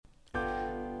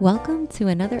Welcome to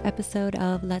another episode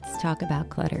of Let's Talk About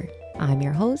Clutter. I'm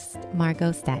your host,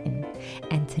 Margot Staton,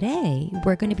 and today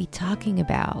we're going to be talking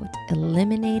about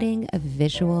eliminating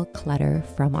visual clutter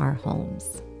from our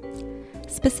homes.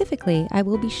 Specifically, I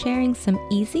will be sharing some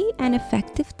easy and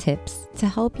effective tips to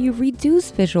help you reduce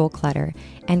visual clutter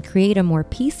and create a more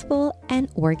peaceful and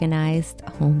organized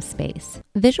home space.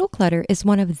 Visual clutter is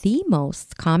one of the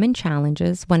most common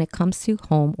challenges when it comes to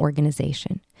home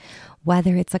organization.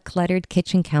 Whether it's a cluttered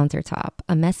kitchen countertop,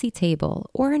 a messy table,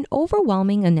 or an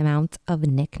overwhelming amount of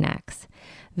knickknacks,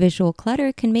 visual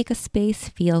clutter can make a space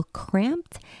feel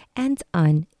cramped and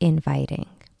uninviting.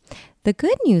 The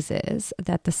good news is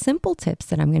that the simple tips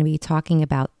that I'm going to be talking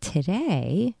about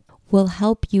today will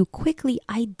help you quickly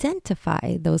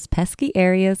identify those pesky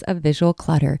areas of visual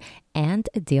clutter and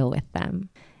deal with them.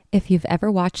 If you've ever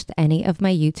watched any of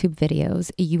my YouTube videos,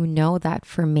 you know that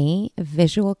for me,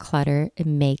 visual clutter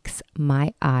makes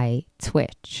my eye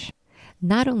twitch.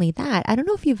 Not only that, I don't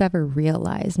know if you've ever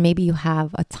realized, maybe you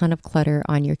have a ton of clutter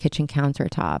on your kitchen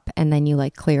countertop and then you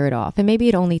clear it off and maybe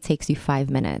it only takes you 5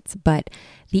 minutes, but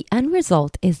the end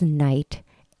result is night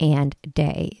and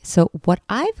day. So what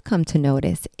I've come to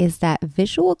notice is that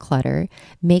visual clutter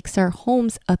makes our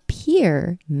homes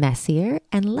appear messier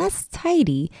and less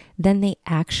tidy than they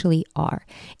actually are.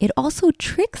 It also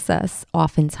tricks us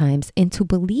oftentimes into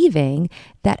believing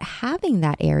that having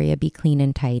that area be clean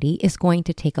and tidy is going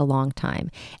to take a long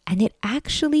time. And it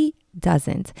actually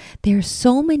doesn't. There are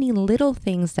so many little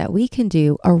things that we can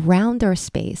do around our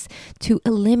space to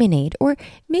eliminate or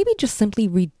maybe just simply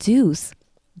reduce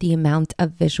the amount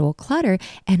of visual clutter,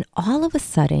 and all of a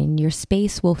sudden your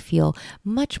space will feel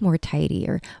much more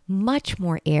tidier, much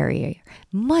more airy,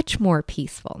 much more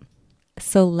peaceful.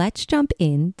 So let's jump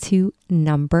into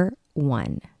number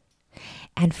 1.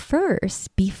 And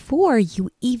first, before you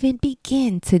even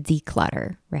begin to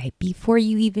declutter, right? Before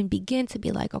you even begin to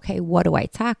be like, okay, what do I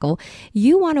tackle?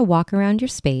 You want to walk around your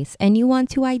space and you want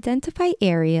to identify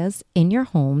areas in your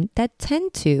home that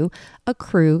tend to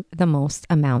accrue the most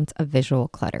amount of visual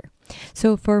clutter.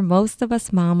 So for most of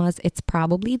us mamas, it's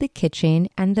probably the kitchen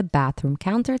and the bathroom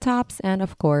countertops and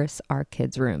of course our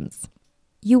kids' rooms.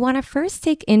 You want to first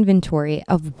take inventory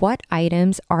of what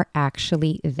items are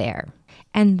actually there,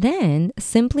 and then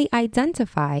simply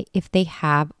identify if they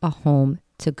have a home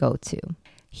to go to.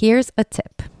 Here's a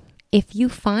tip. If you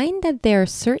find that there are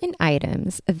certain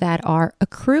items that are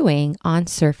accruing on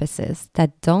surfaces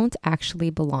that don't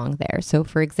actually belong there. So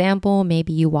for example,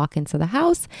 maybe you walk into the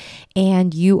house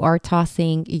and you are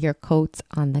tossing your coats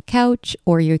on the couch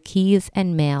or your keys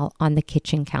and mail on the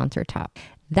kitchen countertop.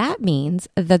 That means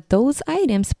that those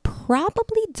items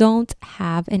probably don't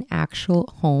have an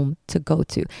actual home to go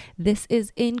to. This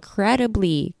is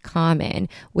incredibly common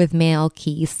with mail,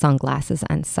 keys, sunglasses,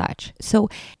 and such. So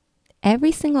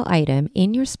every single item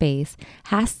in your space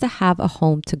has to have a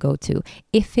home to go to.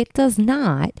 If it does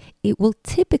not, it will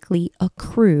typically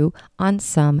accrue on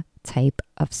some type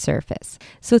of surface.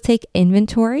 So take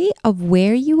inventory of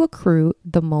where you accrue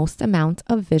the most amount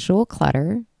of visual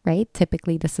clutter, right?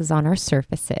 Typically, this is on our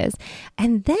surfaces.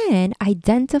 And then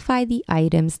identify the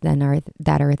items that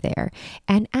are there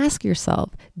and ask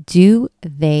yourself, do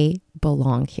they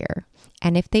belong here?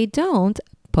 And if they don't,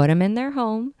 put them in their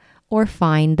home or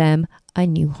find them a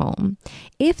new home.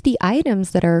 If the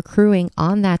items that are accruing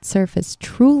on that surface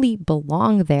truly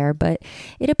belong there, but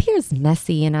it appears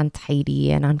messy and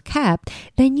untidy and unkept,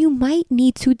 then you might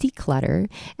need to declutter.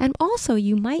 And also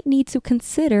you might need to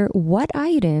consider what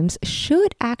items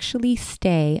should actually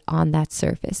stay on that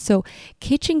surface. So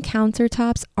kitchen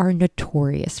countertops are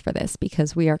notorious for this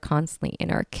because we are constantly in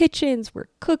our kitchens, we're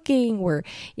cooking,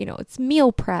 it's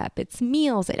meal prep, it's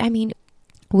meals.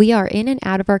 We are in and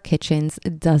out of our kitchens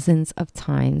dozens of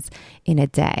times in a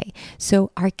day.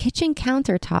 So our kitchen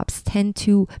countertops tend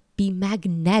to be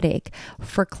magnetic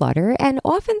for clutter. And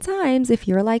oftentimes, if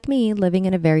you're like me, living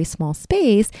in a very small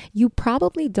space, you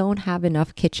probably don't have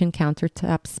enough kitchen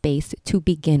countertop space to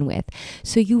begin with.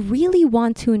 So you really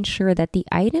want to ensure that the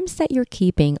items that you're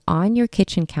keeping on your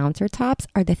kitchen countertops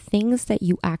are the things that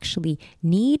you actually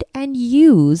need and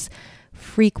use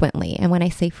frequently. And when I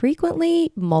say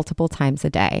frequently, multiple times a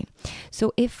day.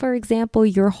 So if, for example,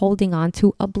 you're holding on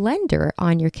to a blender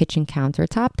on your kitchen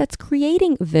countertop that's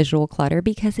creating visual clutter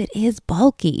because it is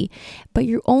bulky, but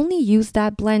you only use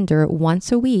that blender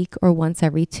once a week or once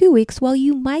every 2 weeks, well,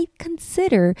 you might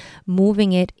consider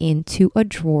moving it into a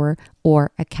drawer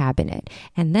or a cabinet.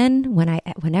 And then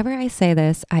whenever I say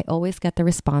this, I always get the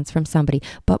response from somebody,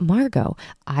 but Margot,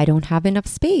 I don't have enough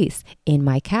space in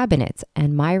my cabinets.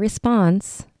 And my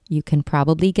response, you can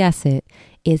probably guess it,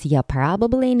 is you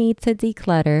probably need to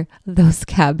declutter those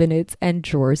cabinets and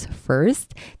drawers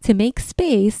first to make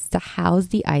space to house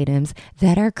the items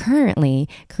that are currently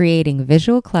creating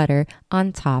visual clutter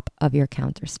on top of your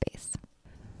counter space.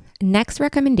 Next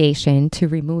recommendation to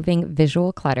removing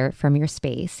visual clutter from your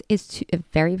space is a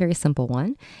very, very simple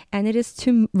one, and it is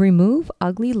to remove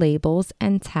ugly labels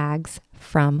and tags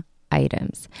from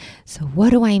items. So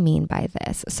what do I mean by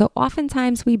this? So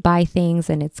oftentimes we buy things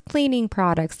and it's cleaning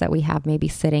products that we have maybe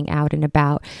sitting out and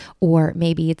about, or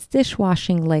maybe it's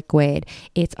dishwashing liquid,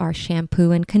 it's our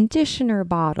shampoo and conditioner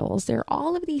bottles. There are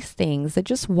all of these things that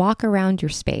just walk around your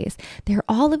space. There are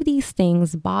all of these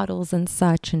things, bottles and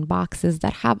such and boxes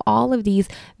that have all of these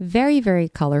very, very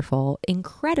colorful,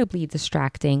 incredibly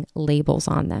distracting labels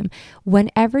on them.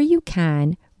 Whenever you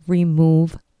can,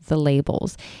 remove the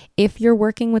labels. If you're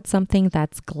working with something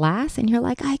that's glass and you're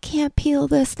like, I can't peel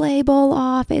this label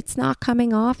off, it's not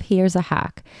coming off, here's a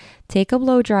hack. Take a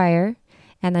blow dryer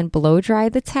and then blow dry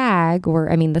the tag,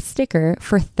 the sticker,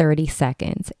 for 30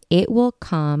 seconds. It will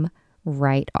come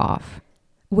right off.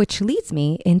 Which leads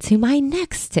me into my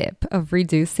next tip of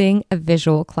reducing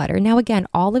visual clutter. Now, again,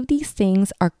 all of these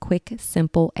things are quick,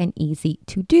 simple, and easy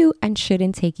to do and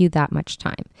shouldn't take you that much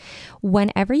time.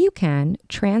 Whenever you can,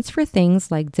 transfer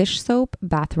things like dish soap,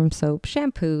 bathroom soap,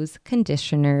 shampoos,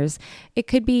 conditioners. It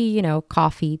could be,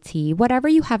 coffee, tea, whatever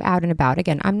you have out and about.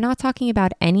 Again, I'm not talking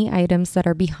about any items that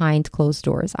are behind closed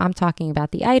doors. I'm talking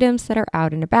about the items that are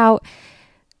out and about,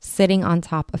 sitting on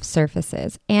top of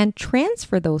surfaces, and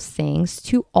transfer those things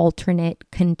to alternate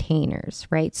containers,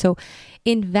 right? So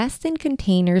invest in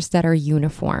containers that are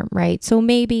uniform, right? So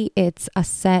maybe it's a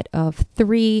set of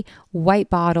 3 white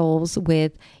bottles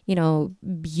with,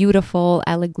 beautiful,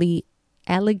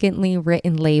 elegantly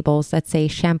written labels that say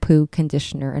shampoo,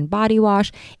 conditioner, and body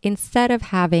wash, instead of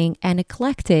having an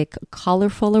eclectic,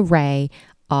 colorful array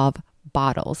of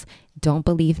bottles. Don't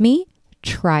believe me?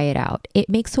 Try it out. It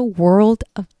makes a world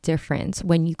of difference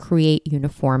when you create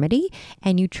uniformity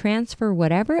and you transfer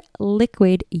whatever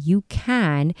liquid you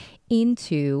can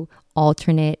into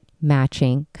alternate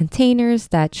matching containers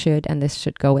that should, and this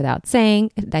should go without saying,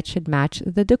 that should match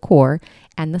the decor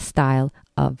and the style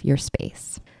of your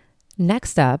space.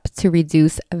 Next up, to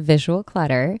reduce visual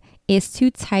clutter, is to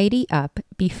tidy up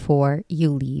before you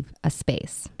leave a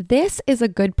space. This is a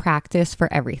good practice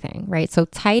for everything, right? So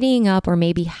tidying up or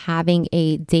maybe having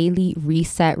a daily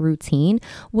reset routine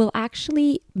will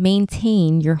actually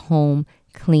maintain your home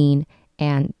clean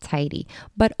and tidy.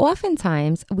 But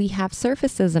oftentimes we have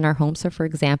surfaces in our home. So for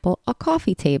example, a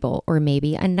coffee table or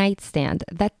maybe a nightstand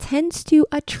that tends to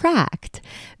attract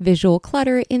visual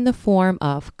clutter in the form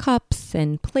of cups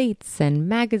and plates and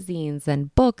magazines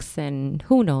and books and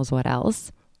who knows what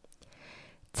else.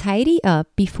 Tidy up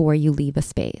before you leave a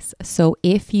space. So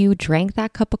if you drank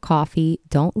that cup of coffee,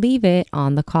 don't leave it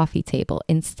on the coffee table.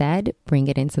 Instead, bring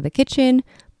it into the kitchen,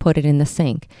 put it in the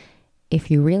sink. If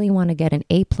you really want to get an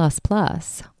A++,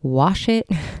 wash it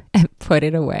and put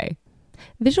it away.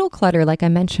 Visual clutter, like I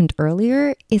mentioned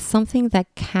earlier, is something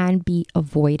that can be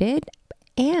avoided.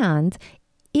 And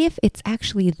if it's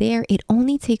actually there, it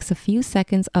only takes a few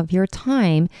seconds of your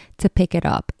time to pick it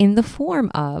up in the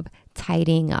form of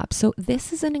tidying up. So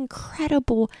this is an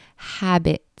incredible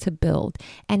habit to build,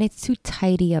 and it's to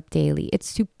tidy up daily.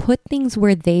 It's to put things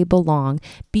where they belong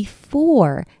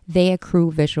before they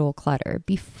accrue visual clutter,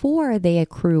 before they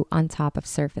accrue on top of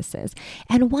surfaces.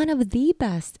 And one of the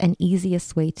best and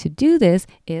easiest way to do this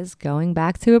is, going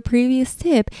back to a previous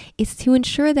tip, is to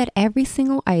ensure that every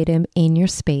single item in your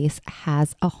space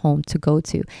has a home to go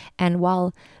to. And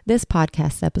while this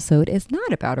podcast episode is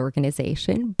not about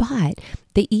organization, but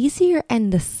the easier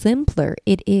and the simpler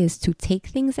it is to take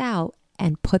things out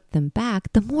and put them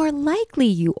back, the more likely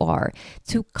you are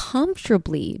to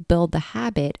comfortably build the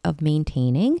habit of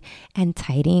maintaining and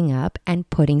tidying up and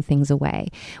putting things away.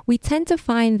 We tend to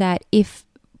find that if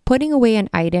putting away an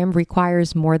item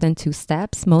requires more than 2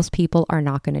 steps, most people are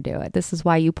not going to do it. This is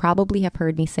why you probably have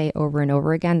heard me say over and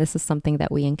over again, this is something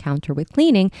that we encounter with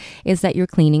cleaning, is that your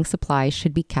cleaning supplies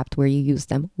should be kept where you use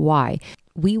them. Why?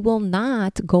 We will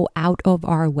not go out of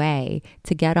our way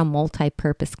to get a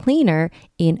multi-purpose cleaner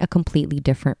in a completely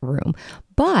different room.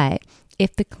 But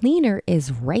if the cleaner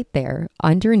is right there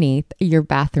underneath your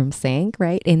bathroom sink,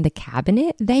 right in the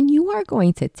cabinet, then you are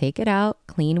going to take it out,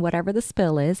 clean whatever the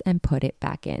spill is, and put it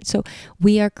back in. So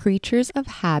we are creatures of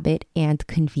habit and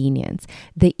convenience.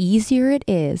 The easier it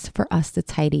is for us to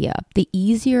tidy up, the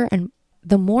easier and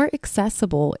the more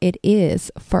accessible it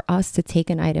is for us to take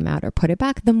an item out or put it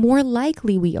back, the more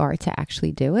likely we are to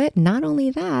actually do it. Not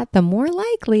only that, the more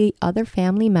likely other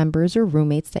family members or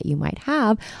roommates that you might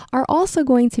have are also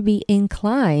going to be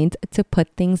inclined to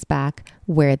put things back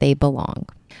where they belong.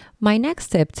 My next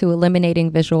tip to eliminating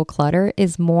visual clutter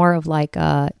is more of like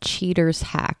a cheater's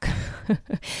hack,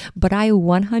 but I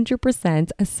 100%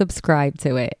 subscribe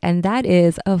to it. And that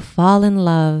is fall in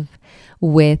love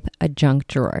with a junk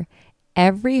drawer.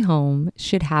 Every home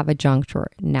should have a junk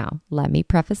drawer. Now, let me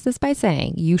preface this by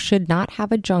saying you should not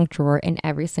have a junk drawer in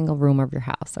every single room of your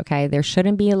house, okay? There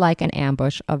shouldn't be like an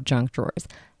ambush of junk drawers.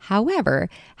 However,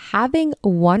 having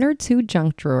one or two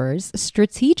junk drawers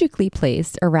strategically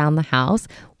placed around the house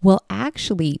will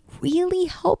actually really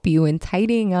help you in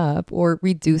tidying up or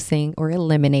reducing or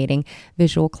eliminating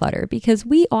visual clutter, because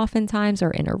we oftentimes are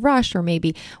in a rush, or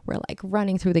maybe we're like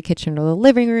running through the kitchen or the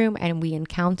living room and we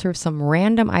encounter some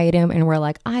random item and we're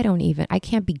like, I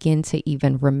can't begin to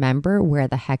even remember where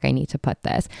the heck I need to put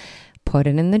this. Put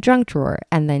it in the junk drawer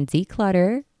and then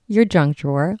declutter your junk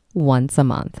drawer once a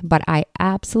month. But I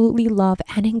absolutely love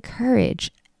and encourage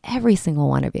every single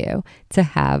one of you to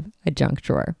have a junk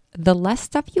drawer. The less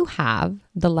stuff you have,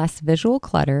 the less visual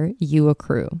clutter you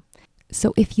accrue.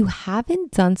 So if you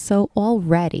haven't done so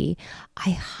already, I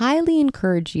highly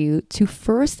encourage you to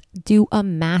first do a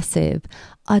massive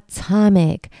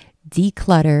atomic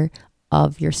declutter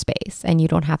of your space. And you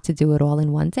don't have to do it all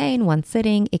in one day, in one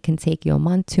sitting. It can take you a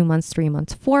month, 2 months, 3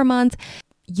 months, 4 months.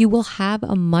 You will have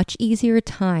a much easier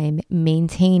time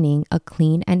maintaining a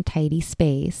clean and tidy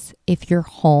space if your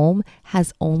home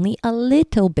has only a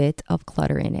little bit of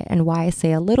clutter in it. And why I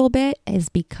say a little bit is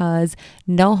because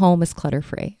no home is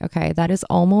clutter-free, okay? That is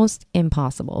almost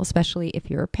impossible, especially if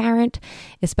you're a parent,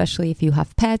 especially if you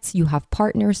have pets, you have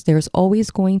partners. There's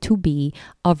always going to be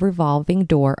a revolving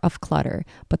door of clutter.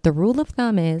 But the rule of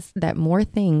thumb is that more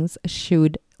things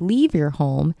should leave your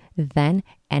home than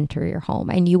enter your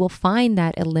home. And you will find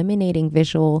that eliminating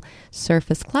visual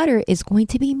surface clutter is going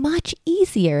to be much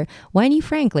easier when you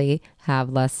frankly have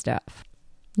less stuff.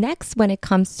 Next, when it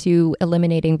comes to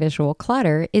eliminating visual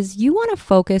clutter, is you want to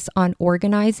focus on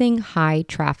organizing high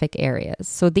traffic areas.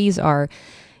 So these are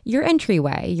your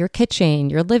entryway, your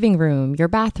kitchen, your living room, your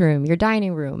bathroom, your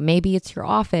dining room, maybe it's your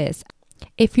office.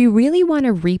 If you really want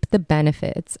to reap the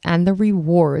benefits and the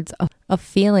rewards of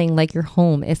feeling like your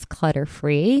home is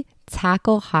clutter-free,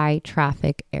 tackle high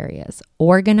traffic areas.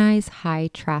 Organize high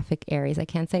traffic areas. I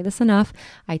can't say this enough.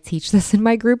 I teach this in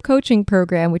my group coaching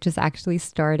program, which is actually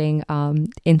starting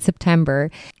in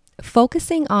September.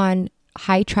 Focusing on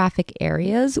high traffic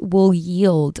areas will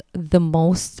yield the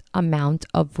most amount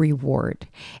of reward.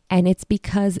 And it's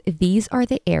because these are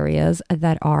the areas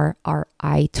that are our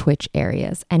eye twitch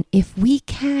areas. And if we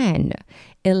can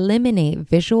eliminate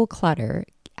visual clutter,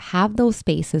 have those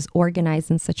spaces organized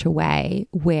in such a way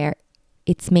where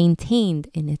it's maintained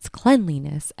in its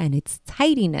cleanliness and its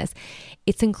tidiness,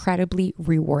 it's incredibly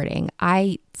rewarding.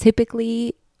 I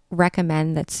typically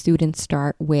recommend that students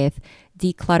start with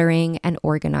decluttering and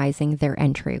organizing their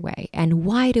entryway. And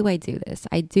why do I do this?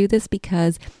 I do this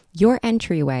because your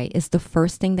entryway is the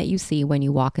first thing that you see when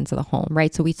you walk into the home,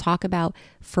 right? So we talk about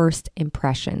first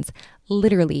impressions.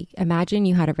 Literally, imagine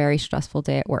you had a very stressful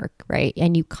day at work, right?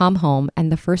 And you come home and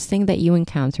the first thing that you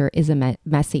encounter is a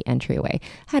messy entryway.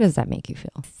 How does that make you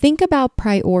feel? Think about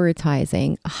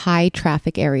prioritizing high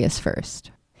traffic areas first.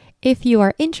 If you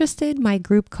are interested, my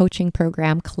group coaching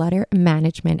program, Clutter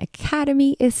Management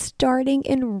Academy, is starting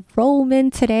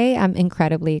enrollment today. I'm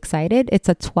incredibly excited. It's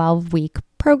a 12-week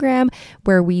program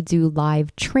where we do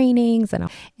live trainings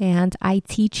and I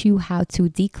teach you how to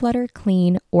declutter,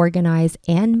 clean, organize,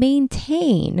 and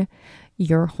maintain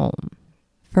your home.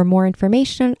 For more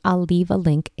information, I'll leave a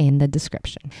link in the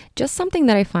description. Just something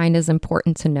that I find is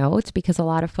important to note, because a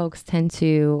lot of folks tend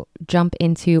to jump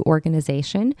into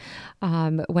organization.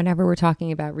 Whenever we're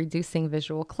talking about reducing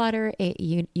visual clutter,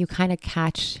 you kind of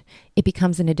catch, it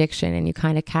becomes an addiction and you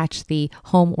kind of catch the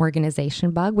home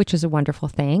organization bug, which is a wonderful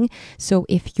thing. So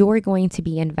if you're going to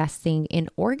be investing in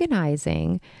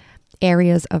organizing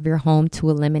areas of your home to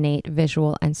eliminate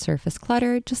visual and surface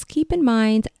clutter, just keep in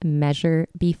mind, measure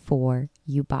before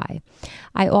you buy.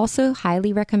 I also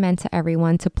highly recommend to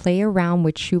everyone to play around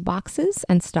with shoe boxes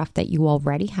and stuff that you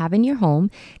already have in your home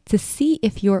to see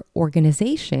if your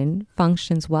organization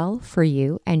functions well for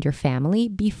you and your family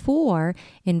before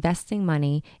investing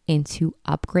money into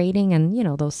upgrading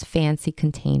and, those fancy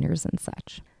containers and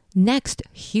such. Next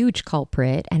huge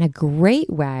culprit and a great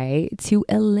way to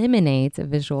eliminate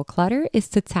visual clutter is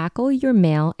to tackle your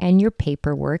mail and your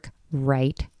paperwork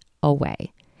right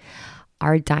away.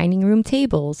 our dining room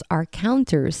tables, our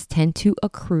counters tend to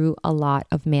accrue a lot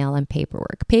of mail and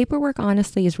paperwork. Paperwork,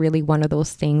 honestly, is really one of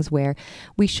those things where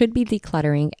we should be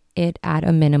decluttering it at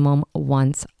a minimum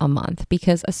once a month,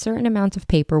 because a certain amount of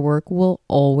paperwork will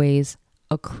always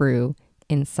accrue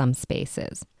in some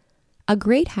spaces. A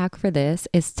great hack for this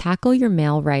is tackle your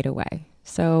mail right away.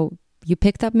 So you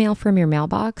picked up mail from your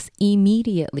mailbox,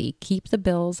 immediately keep the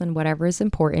bills and whatever is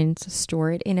important,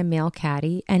 store it in a mail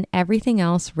caddy, and everything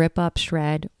else, rip up,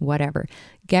 shred, whatever.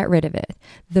 Get rid of it.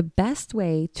 The best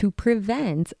way to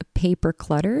prevent paper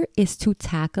clutter is to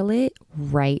tackle it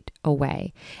right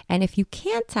away. And if you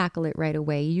can't tackle it right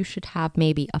away, you should have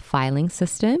maybe a filing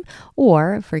system.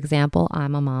 Or, for example,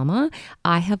 I'm a mama.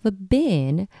 I have a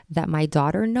bin that my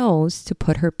daughter knows to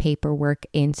put her paperwork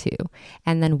into.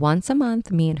 And then once a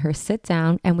month, me and her sit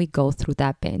down and we go through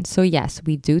that bin. So yes,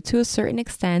 we do to a certain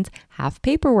extent have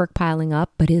paperwork piling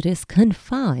up, but it is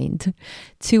confined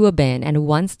to a bin. And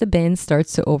once the bin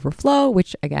starts to overflow,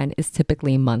 which again is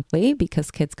typically monthly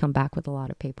because kids come back with a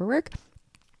lot of paperwork,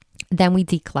 then we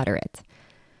declutter it.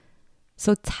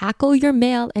 So tackle your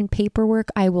mail and paperwork.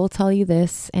 I will tell you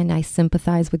this, and I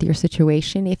sympathize with your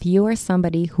situation. If you are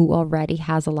somebody who already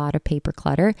has a lot of paper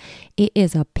clutter, it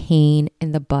is a pain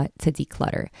in the butt to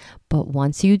declutter. But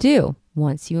once you do,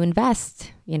 once you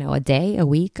invest, a day, a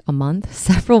week, a month,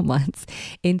 several months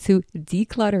into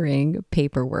decluttering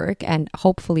paperwork and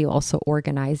hopefully also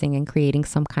organizing and creating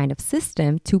some kind of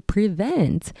system to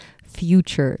prevent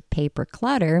future paper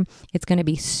clutter, it's going to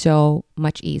be so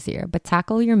much easier. But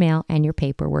tackle your mail and your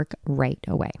paperwork right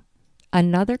away.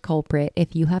 Another culprit,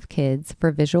 if you have kids,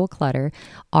 for visual clutter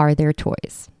are their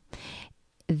toys.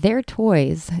 Their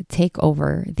toys take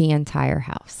over the entire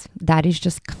house. That is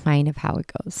just kind of how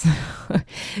it goes.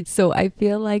 So I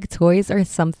feel like toys are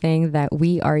something that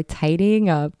we are tidying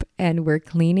up and we're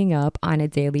cleaning up on a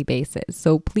daily basis.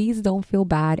 So please don't feel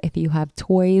bad if you have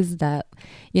toys that,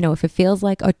 if it feels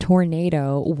like a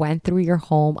tornado went through your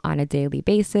home on a daily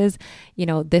basis.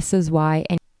 This is why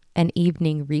an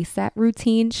evening reset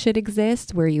routine should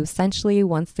exist, where you essentially,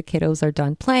 once the kiddos are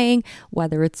done playing,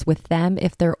 whether it's with them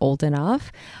if they're old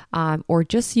enough, or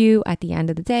just you, at the end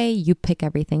of the day, you pick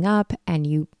everything up and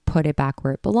you put it back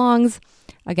where it belongs.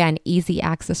 Again, easy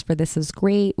access for this is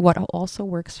great. What also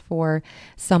works for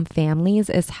some families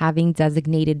is having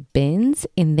designated bins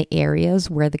in the areas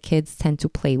where the kids tend to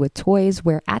play with toys,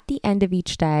 where at the end of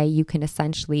each day, you can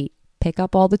essentially pick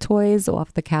up all the toys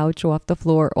off the couch, off the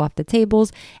floor, off the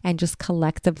tables, and just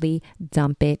collectively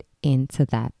dump it into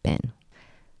that bin.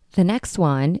 The next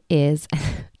one is,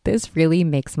 this really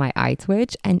makes my eye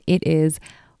twitch, and it is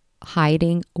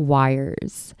hiding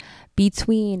wires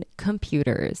between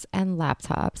computers and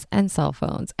laptops and cell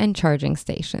phones and charging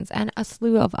stations and a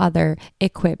slew of other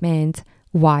equipment,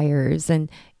 wires and,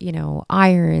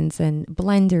 irons and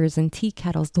blenders and tea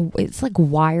kettles. It's like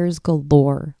wires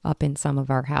galore up in some of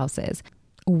our houses.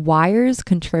 Wires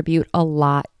contribute a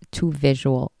lot to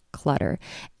visual clutter.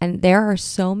 And there are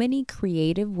so many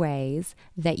creative ways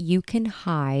that you can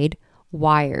hide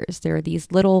wires. There are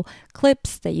these little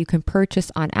clips that you can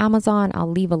purchase on Amazon. I'll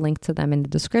leave a link to them in the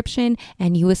description,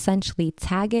 and you essentially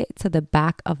tag it to the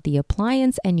back of the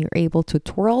appliance and you're able to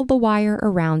twirl the wire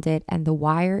around it, and the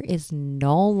wire is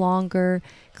no longer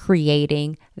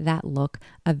creating that look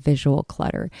of visual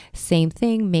clutter. Same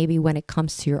thing maybe when it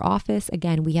comes to your office.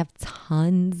 Again, we have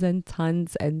tons and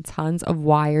tons and tons of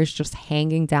wires just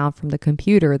hanging down from the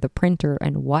computer, the printer,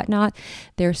 and whatnot.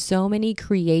 There's so many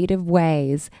creative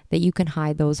ways that you can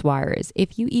hide those wires.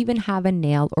 If you even have a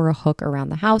nail or a hook around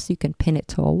the house, you can pin it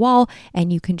to a wall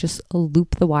and you can just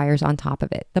loop the wires on top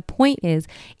of it. The point is,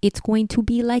 it's going to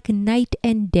be like night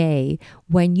and day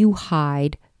when you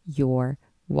hide your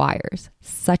wires.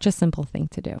 Such a simple thing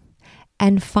to do.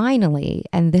 And finally,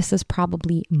 and this is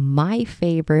probably my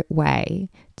favorite way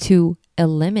to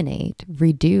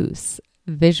reduce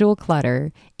visual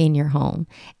clutter in your home,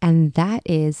 and that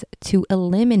is to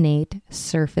eliminate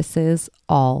surfaces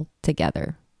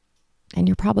altogether. And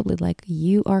you're probably like,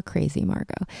 you are crazy,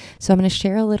 Margot. So I'm going to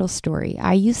share a little story.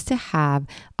 I used to have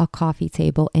a coffee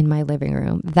table in my living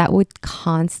room that would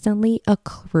constantly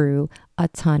accrue a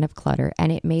ton of clutter,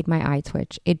 and it made my eye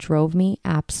twitch. It drove me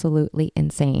absolutely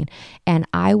insane. And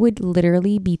I would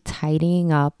literally be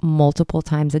tidying up multiple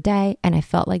times a day, and I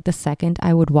felt like the second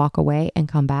I would walk away and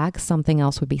come back, something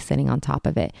else would be sitting on top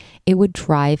of it. It would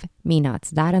drive me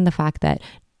nuts. That and the fact that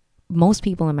most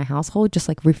people in my household just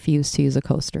refuse to use a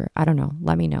coaster. I don't know.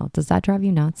 Let me know. Does that drive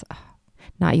you nuts? Ugh,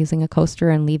 not using a coaster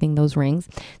and leaving those rings.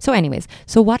 So anyways,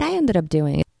 what I ended up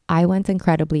doing, I went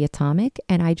incredibly atomic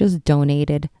and I just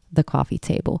donated the coffee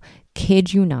table.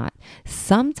 Kid you not.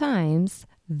 Sometimes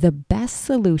the best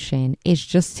solution is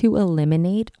just to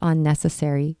eliminate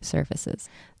unnecessary surfaces.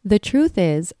 The truth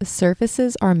is,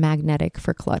 surfaces are magnetic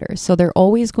for clutter, so they're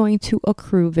always going to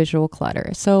accrue visual clutter.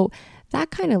 So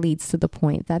that kind of leads to the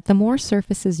point that the more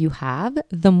surfaces you have,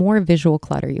 the more visual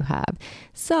clutter you have.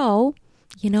 So,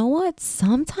 you know what?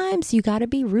 Sometimes you got to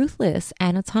be ruthless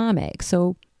and atomic.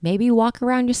 So maybe walk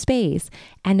around your space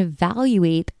and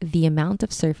evaluate the amount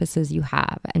of surfaces you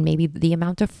have and maybe the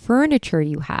amount of furniture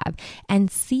you have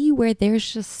and see where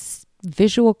there's just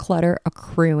visual clutter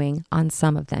accruing on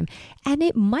some of them. And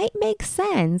it might make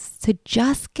sense to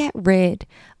just get rid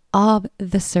of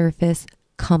the surface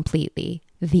completely,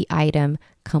 the item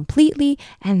completely,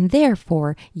 and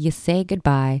therefore you say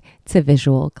goodbye to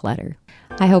visual clutter.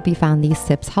 I hope you found these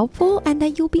tips helpful and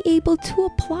that you'll be able to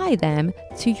apply them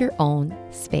to your own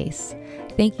space.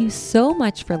 Thank you so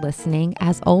much for listening.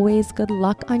 As always, good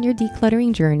luck on your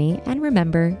decluttering journey, and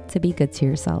remember to be good to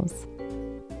yourselves.